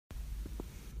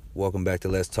Welcome back to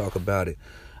Let's Talk About It.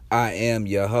 I am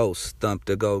your host, Stump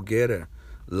the Go Getter,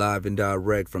 live and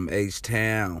direct from H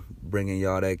Town, bringing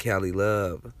y'all that Cali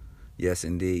love. Yes,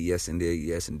 indeed. Yes, indeed.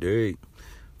 Yes, indeed.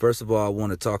 First of all, I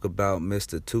want to talk about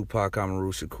Mr. Tupac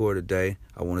Amaru Shakur today.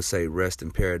 I want to say rest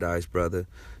in paradise, brother.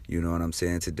 You know what I'm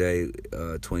saying? Today,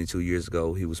 22 years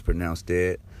ago, he was pronounced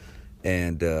dead.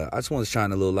 And I just want to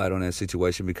shine a little light on that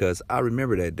situation because I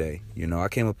remember that day. You know, I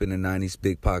came up in the 90s,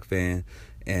 big Pac fan.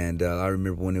 And I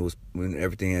remember when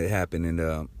everything had happened, and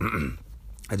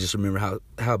I just remember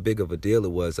how big of a deal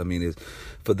it was. I mean,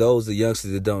 for those the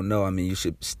youngsters that don't know, I mean, you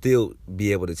should still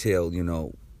be able to tell,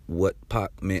 what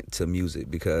Pac meant to music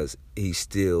because he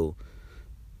still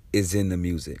is in the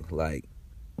music. Like,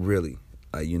 really,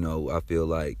 I feel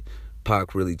like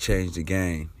Pac really changed the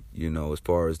game. As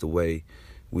far as the way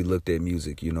we looked at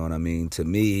music. You know what I mean? To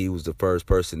me, he was the first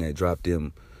person that dropped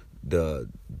him the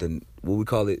what we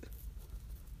call it.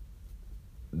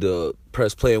 The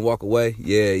press play and walk away.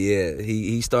 Yeah.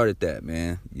 He started that,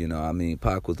 man.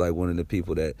 Pac was like one of the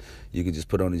people that you could just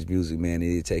put on his music, man.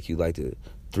 It'd take you like to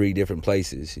 3 different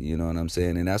places. You know what I'm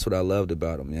saying? And that's what I loved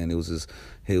about him, man. It was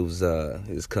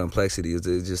his complexity. It's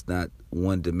just not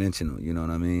one dimensional. You know what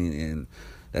I mean? And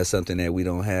that's something that we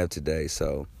don't have today.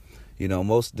 So,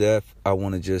 most def, I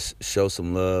want to just show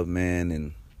some love, man,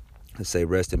 and say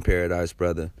rest in paradise,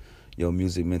 brother. Your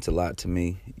music meant a lot to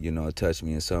me. It touched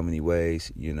me in so many ways,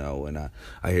 and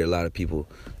I hear a lot of people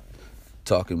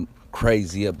talking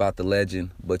crazy about the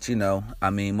legend. But,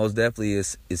 most definitely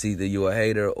it's either you a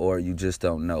hater or you just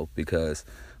don't know because,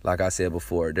 like I said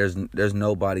before, there's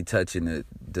nobody touching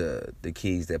the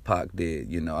keys that Pac did.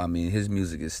 His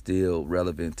music is still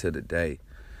relevant to the day.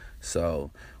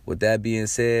 So, with that being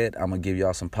said, I'm going to give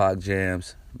y'all some Pac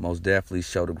jams. Most definitely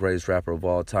show the greatest rapper of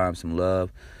all time some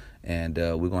love. And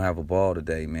we're going to have a ball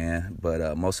today, man.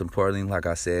 But most importantly, like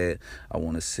I said, I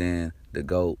want to send the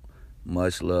GOAT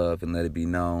much love and let it be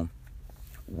known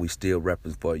we still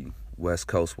repping for you. West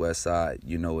Coast, West Side,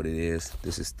 you know what it is.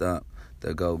 This is Stump,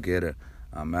 the Go-Getter.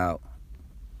 I'm out.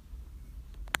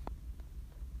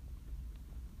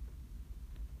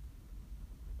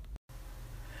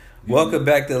 Welcome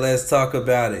back to Let's Talk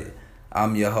About It.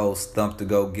 I'm your host, Stump the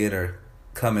Go-Getter,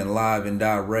 coming live and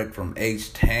direct from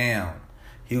H-Town.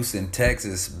 Houston,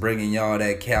 Texas, bringing y'all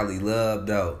that Cali love,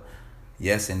 though.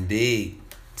 Yes, indeed.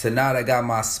 Tonight, I got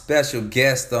my special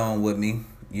guest on with me.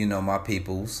 My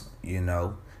peoples,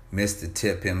 Mr.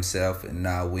 Tip himself. And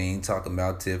now we ain't talking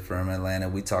about Tip from Atlanta.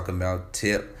 We talking about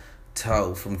Tip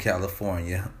Toe from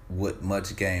California with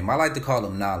much game. I like to call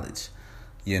him knowledge,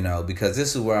 because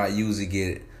this is where I usually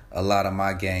get a lot of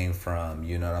my game from.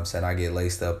 You know what I'm saying? I get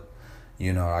laced up.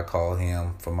 I call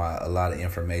him for a lot of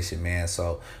information, man.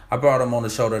 So I brought him on the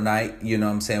show tonight. We're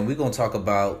going to talk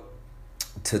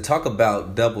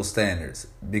about double standards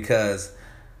because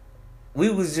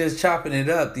we was just chopping it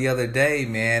up the other day,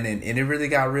 man. And it really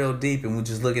got real deep. And we're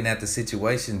just looking at the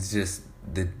situations, just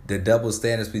the double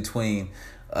standards between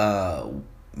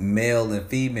male and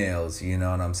females. You know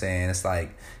what I'm saying? It's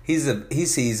like he's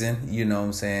seasoned. You know what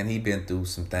I'm saying? He been through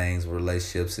some things,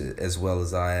 relationships as well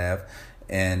as I have.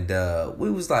 And we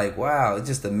was like, wow, it's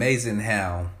just amazing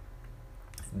how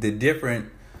the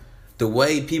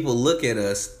way people look at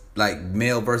us, like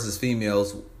male versus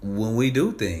females, when we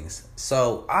do things.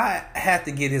 So I had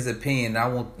to get his opinion. I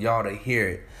want y'all to hear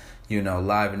it,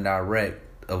 live and direct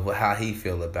of how he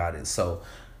feel about it. So,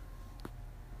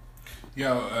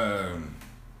 the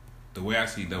way I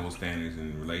see double standards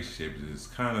in relationships is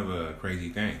kind of a crazy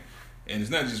thing. And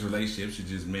it's not just relationships, it's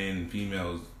just men and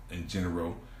females in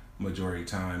general. Majority of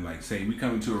the time, like say we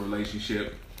come into a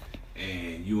relationship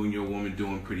and you and your woman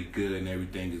doing pretty good and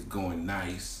everything is going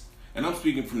nice, and I'm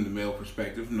speaking from the male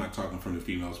perspective, I'm not talking from the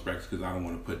female perspective because I don't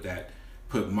want to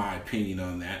put my opinion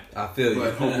on that. I feel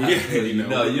you.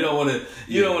 No, you don't want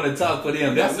to talk for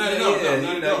them. That's not at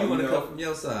all. You want to come from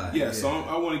your side. Yeah. So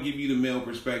I want to give you the male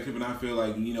perspective, and I feel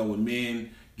like when men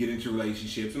get into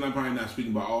relationships, and I'm probably not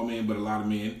speaking about all men, but a lot of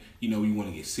men, you want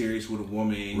to get serious with a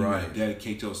woman, right. You want to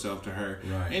dedicate yourself to her,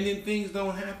 right. And then things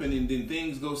don't happen, and then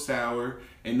things go sour,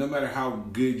 and no matter how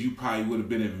good you probably would have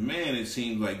been as a man, it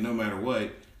seems like no matter what,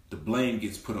 the blame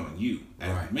gets put on you as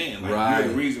a man. Like right. You're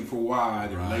the reason for why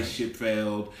the relationship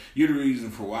failed. You're the reason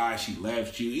for why she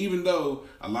left you, even though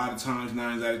a lot of times,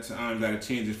 9 out of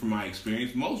 10, just from my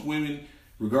experience, most women,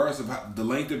 regardless of the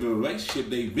length of the relationship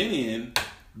they've been in,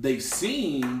 they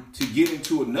seem to get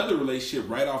into another relationship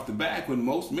right off the bat when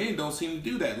most men don't seem to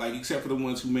do that, like except for the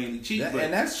ones who mainly cheat.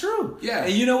 And that's true. Yeah.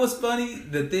 And you know what's funny?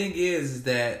 The thing is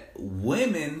that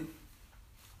women,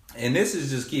 and this is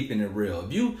just keeping it real.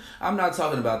 I'm not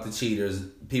talking about the cheaters,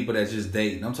 people that just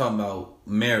dating. I'm talking about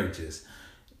marriages.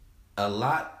 a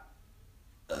lot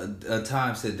of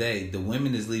times today, the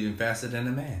women is leaving faster than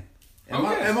the man. Am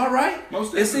I right?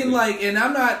 Most definitely. It seemed like, and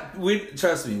I'm not.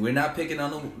 Trust me, we're not picking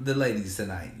on the ladies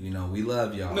tonight. You know, we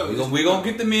love y'all. No, we're gonna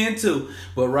get the men too.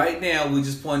 But right now, we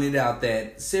just pointed out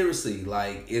that seriously,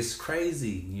 like it's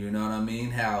crazy. You know what I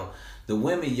mean? How the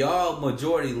women, y'all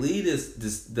majority lead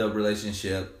the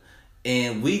relationship,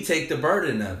 and we take the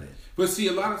burden of it. But see,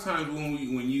 a lot of times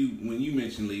when you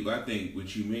mention leave, I think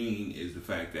what you mean is the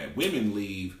fact that women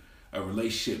leave a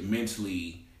relationship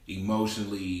mentally,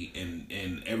 emotionally,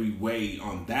 and every way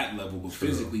on that level, but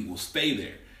physically will stay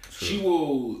there. True. She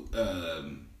will,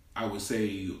 I would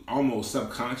say, almost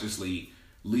subconsciously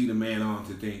lead a man on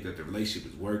to think that the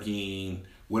relationship is working.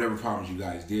 Whatever problems you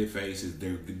guys did face is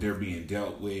they're being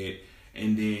dealt with.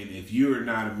 And then if you're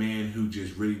not a man who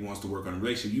just really wants to work on a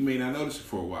relationship, you may not notice it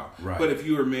for a while. Right. But if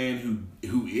you're a man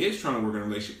who is trying to work on a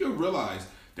relationship, you'll realize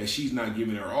that she's not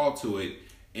giving her all to it.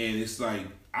 And it's like,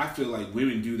 I feel like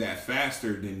women do that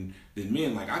faster than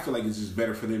men. Like, I feel like it's just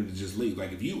better for them to just leave.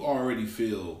 Like, if you already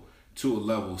feel to a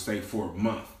level, say for a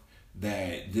month,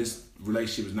 that this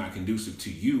relationship is not conducive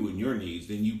to you and your needs,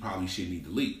 then you probably should need to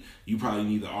leave. You probably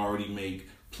need to already make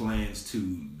plans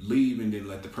to leave and then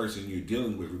let the person you're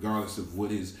dealing with, regardless of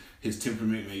what his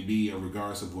temperament may be or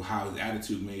regardless of how his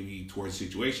attitude may be towards the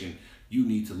situation, you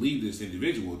need to leave this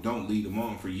individual. Don't lead them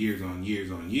on for years on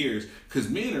years on years. Because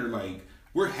men are like,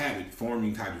 we're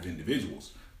habit-forming type of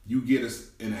individuals. You get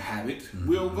us in a habit,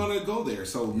 we're gonna go there.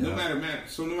 So no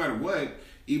matter what,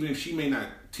 even if she may not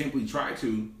temply try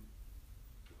to,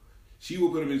 she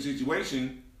will put him in a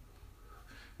situation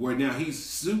where now he's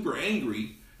super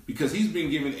angry because he's been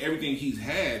given everything he's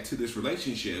had to this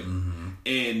relationship,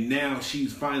 and now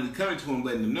she's finally coming to him,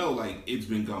 letting him know like it's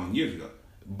been gone years ago.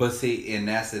 But see, and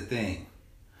that's the thing.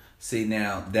 See,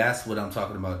 now that's what I'm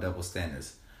talking about, double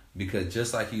standards, because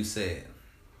just like you said,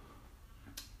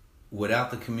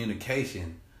 without the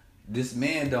communication, this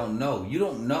man don't know. You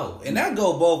don't know. And that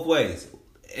go both ways.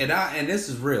 And this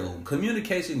is real.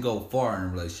 Communication go far in a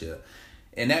relationship.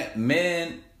 And that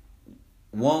man,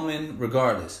 woman,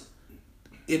 regardless,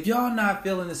 if y'all not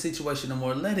feeling the situation no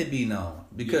more, let it be known.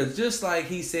 Because just like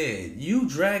he said, you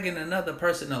dragging another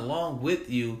person along with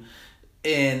you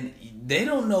and they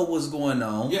don't know what's going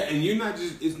on. Yeah, and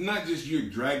it's not just you're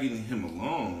dragging him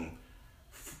along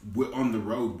on the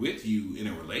road with you in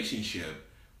a relationship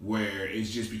where it's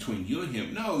just between you and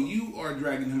him. No, you are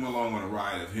dragging him along on a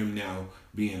ride of him now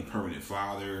being a permanent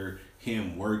father,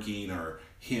 him working, or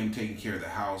him taking care of the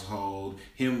household,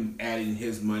 him adding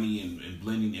his money and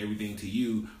blending everything to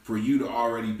you for you to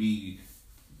already be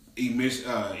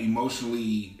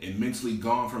emotionally and mentally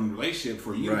gone from the relationship,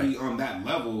 for you to be on that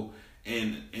level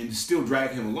and still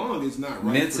drag him along. It's not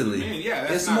right mentally. For the man. Yeah,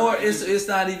 that's it's not more. Right. It's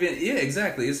not even. Yeah,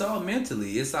 exactly. It's all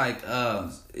mentally. It's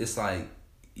like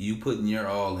you putting your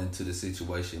all into the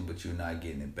situation, but you're not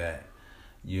getting it back.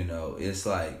 You know, it's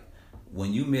like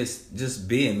when you just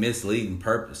being misleading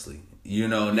purposely. You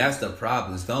know, and that's the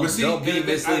problem. Don't be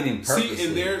misleading purposely. See,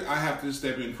 and there I have to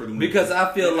step in for the women. Because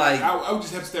I feel like I would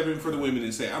just have to step in for the women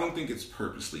and say I don't think it's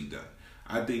purposely done.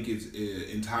 I think it's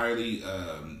entirely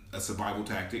a survival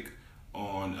tactic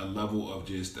on a level of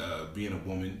just being a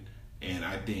woman. And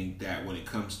I think that when it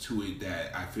comes to it,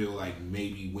 that I feel like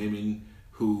maybe women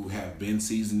who have been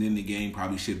seasoned in the game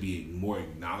probably should be more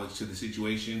acknowledged to the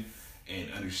situation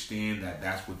and understand that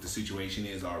that's what the situation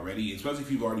is already. Especially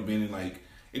if you've already been in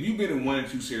if you've been in 1 or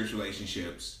 2 serious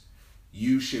relationships,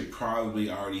 you should probably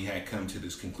already had come to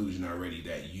this conclusion already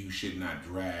that you should not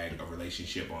drag a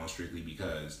relationship on strictly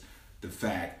because the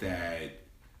fact that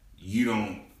you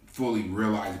don't fully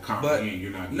realize and comprehend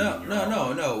you're not getting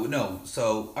No.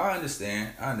 So I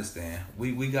understand.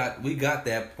 We got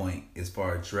that point as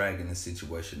far as dragging the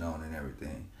situation on and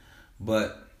everything.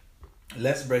 But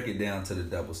let's break it down to the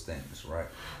double standards, right?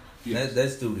 Yes.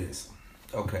 Let's do this.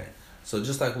 Okay. So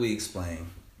just like we explained,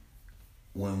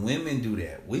 when women do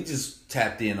that, we just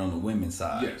tapped in on the women's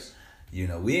side. Yes. You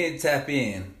know, we didn't tap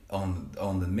in on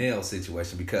the male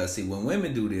situation because, see, when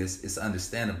women do this, it's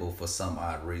understandable for some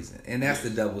odd reason. And that's the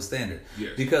double standard.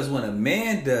 Yes. Because when a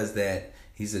man does that,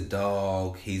 he's a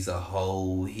dog, he's a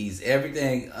hoe, he's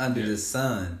everything under the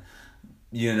sun,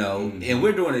 you know. And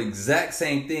we're doing the exact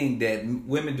same thing that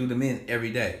women do to men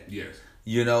every day. Yes.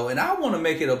 You know, and I want to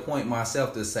make it a point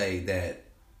myself to say that,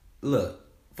 look,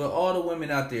 for all the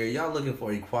women out there, y'all looking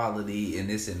for equality and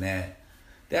this and that,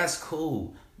 that's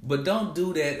cool. But don't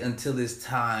do that until it's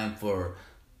time for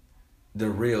the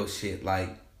real shit,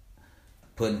 like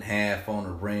putting half on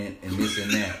the rent and this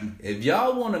and that. If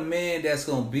y'all want a man that's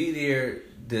going to be there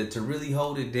to really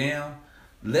hold it down,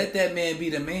 let that man be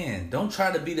the man. Don't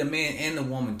try to be the man and the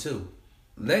woman too.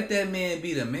 Let that man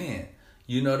be the man.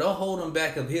 You know, don't hold him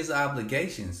back of his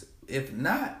obligations. If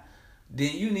not,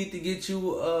 then you need to get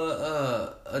you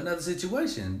another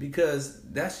situation, because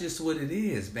that's just what it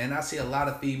is, man. I see a lot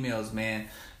of females, man.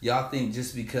 Y'all think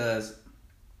just because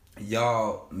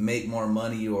y'all make more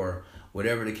money or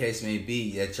whatever the case may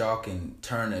be, that y'all can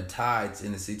turn the tides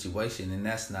in a situation, and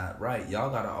that's not right. Y'all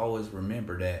gotta always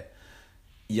remember that.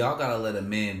 Y'all gotta let a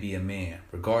man be a man,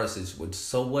 regardless.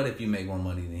 So what if you make more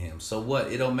money than him? So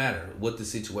what? It don't matter what the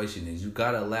situation is. You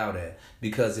gotta allow that,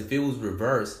 because if it was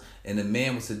reversed and the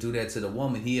man was to do that to the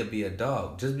woman, he'd be a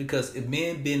dog. Just because if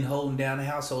men been holding down the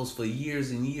households for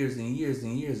years and years and years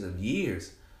and years of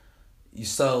years.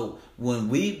 So when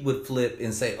we would flip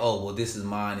and say, "Oh, well, this is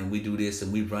mine," and we do this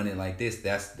and we run it like this,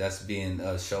 that's being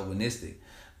chauvinistic.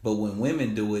 But when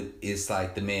women do it, it's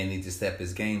like the man needs to step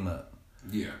his game up.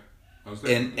 Yeah.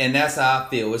 And that's how I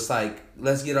feel. It's like,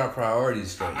 let's get our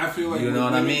priorities straight. I feel like, you know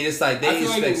what I mean? It's like they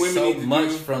expect so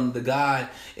much from the guy,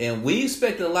 and we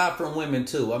expect a lot from women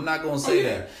too. I'm not gonna say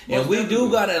that. And we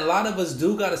do gotta. A lot of us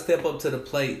do gotta step up to the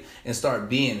plate and start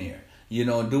being there. You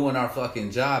know, doing our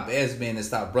fucking job as men, and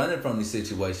stop running from these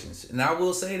situations. And I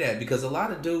will say that, because a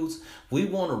lot of dudes, we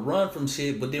want to run from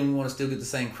shit, but then we want to still get the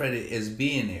same credit as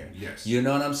being there. Yes. You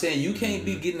know what I'm saying? You can't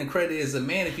be getting the credit as a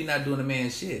man if you're not doing the man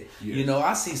shit. Yes. You know,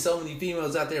 I see so many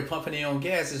females out there pumping their own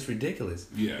gas. It's ridiculous.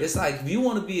 Yeah. It's like, if you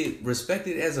want to be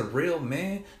respected as a real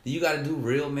man, then you got to do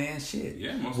real man shit.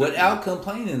 Yeah. Without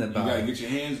complaining about it. You got to get your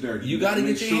hands dirty. You got to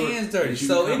get your hands dirty.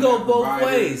 So it go both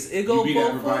ways. It go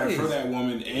both ways. For that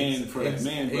woman and for that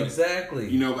man. But, exactly.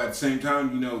 You know, but at the same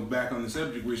time, you know, back on the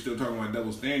subject, we're still talking about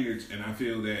double standards, and I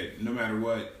feel that no matter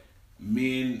what,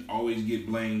 men always get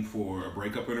blamed for a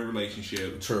breakup in a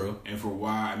relationship. True. And for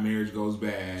why a marriage goes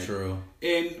bad. True.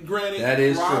 And granted, that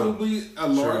is probably true. A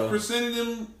large percent of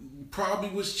them probably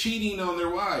was cheating on their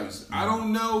wives. I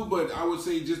don't know, but I would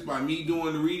say, just by me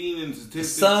doing the reading and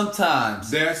statistics,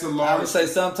 sometimes that's a large. I would say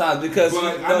sometimes, because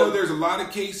but I know there's a lot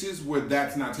of cases where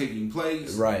that's not taking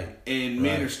place, right? And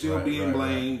men are still being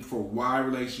blamed for why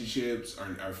relationships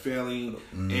are failing.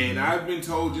 And I've been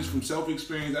told, just from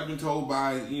self-experience, I've been told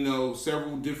by, you know,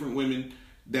 several different women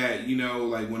that, you know,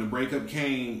 like, when a breakup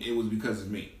came, it was because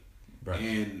of me. Right.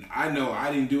 And I know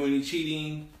I didn't do any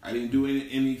cheating. I didn't do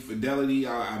any fidelity.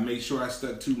 I made sure I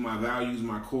stuck to my values,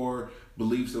 my core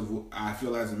beliefs of what I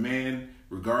feel as a man,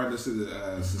 regardless of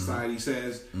the society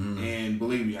says. And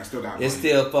believe me, I still got. It's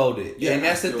still folded. Yeah, and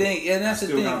that's the thing. And that's the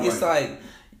thing. It's like,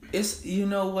 it's, you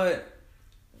know what,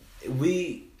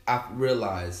 I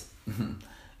realize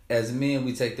as men,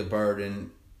 we take the burden.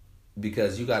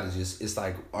 Because you gotta just, it's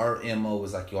like our MO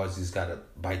is like, you always just gotta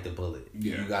bite the bullet.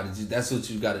 Yeah. You gotta just, that's what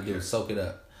you gotta do, soak it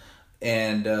up.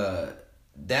 And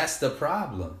that's the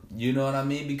problem. You know what I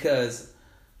mean? Because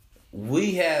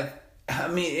we have, I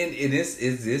mean,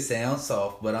 it sounds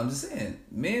soft, but I'm just saying,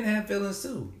 men have feelings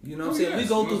too. You know what I'm saying? We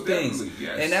go through things.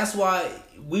 Yes. And that's why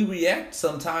we react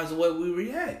sometimes the way we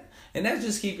react. And that's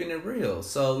just keeping it real.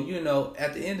 So, you know,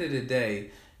 at the end of the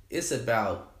day, it's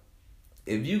about,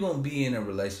 if you're going to be in a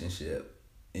relationship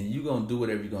and you're going to do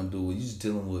whatever you're going to do, you're just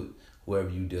dealing with whoever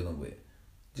you're dealing with,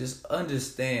 just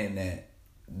understand that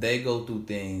they go through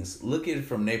things. Look at it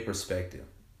from their perspective.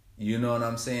 You know what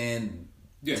I'm saying?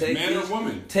 Yes, man or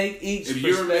woman. Take each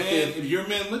perspective. If you're a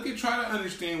man, try to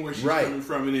understand where she's coming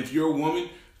from. And if you're a woman,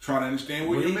 try to understand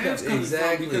where your man's coming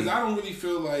from. Because I don't really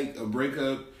feel like a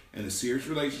breakup and a serious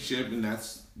relationship, and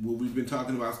that's what we've been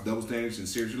talking about, double standards in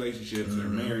serious relationships or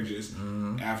marriages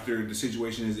after the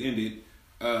situation has ended.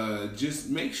 Just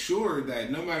make sure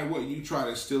that no matter what, you try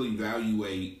to still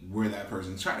evaluate where that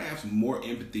person is. Try to have some more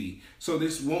empathy. So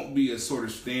this won't be a sort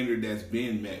of standard that's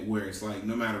been met where it's like,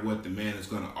 no matter what, the man is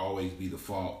going to always be the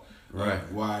fault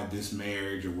of why this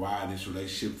marriage or why this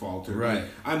relationship faltered. Right.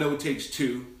 I know it takes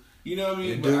two. You know what I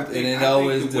mean?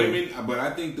 I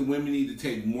think the women need to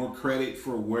take more credit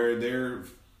for where they're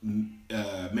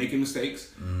making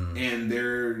mistakes and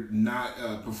they're not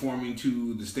performing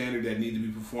to the standard that need to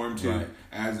be performed to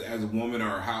as a woman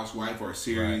or a housewife or a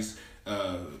serious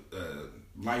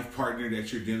life partner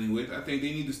that you're dealing with. I think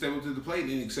they need to step up to the plate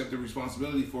and accept the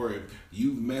responsibility for it. If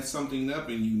you've messed something up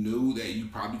and you knew that you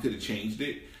probably could have changed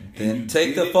it, then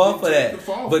take the fall for that.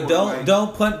 But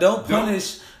don't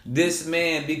punish this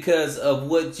man because of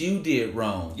what you did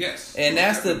wrong. Yes. And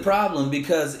that's the problem,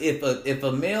 because if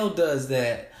a male does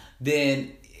that,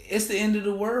 then it's the end of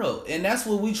the world. And that's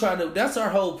what we try to, that's our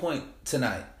whole point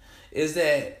tonight, is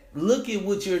that look at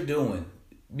what you're doing.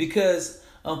 Because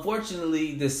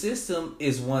unfortunately the system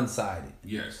is one-sided.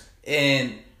 Yes.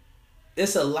 And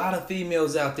it's a lot of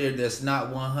females out there that's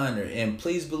not 100. And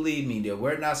please believe me that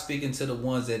we're not speaking to the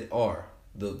ones that are.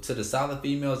 to the solid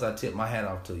females, I tip my hat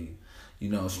off to you. You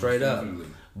know, straight up. Definitely.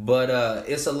 But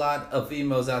it's a lot of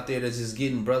females out there that's just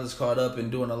getting brothers caught up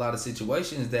and doing a lot of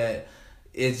situations that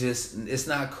it's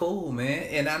not cool, man.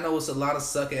 And I know it's a lot of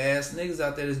sucker ass niggas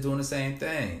out there that's doing the same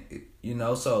thing. You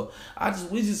know, so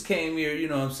we just came here, you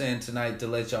know what I'm saying, tonight to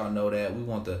let y'all know that we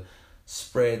want to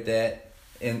spread that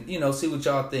and, you know, see what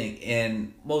y'all think.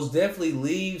 And most definitely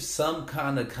leave some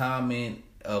kind of comment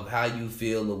of how you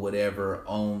feel or whatever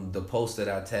on the post that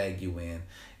I tag you in.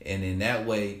 And in that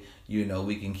way, you know,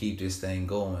 we can keep this thing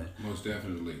going. Most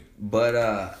definitely.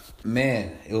 But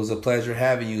man, it was a pleasure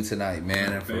having you tonight,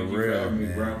 man. And for Thank you real, for having me,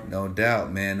 man. bro. No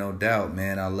doubt, man. No doubt,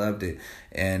 man. I loved it.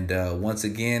 And once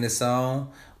again, it's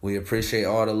on. We appreciate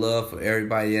all the love for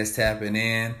everybody that's tapping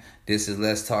in. This is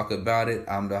Let's Talk About It.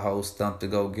 I'm the host, Thump the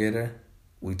Go Getter.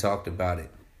 We talked about it,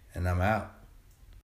 and I'm out.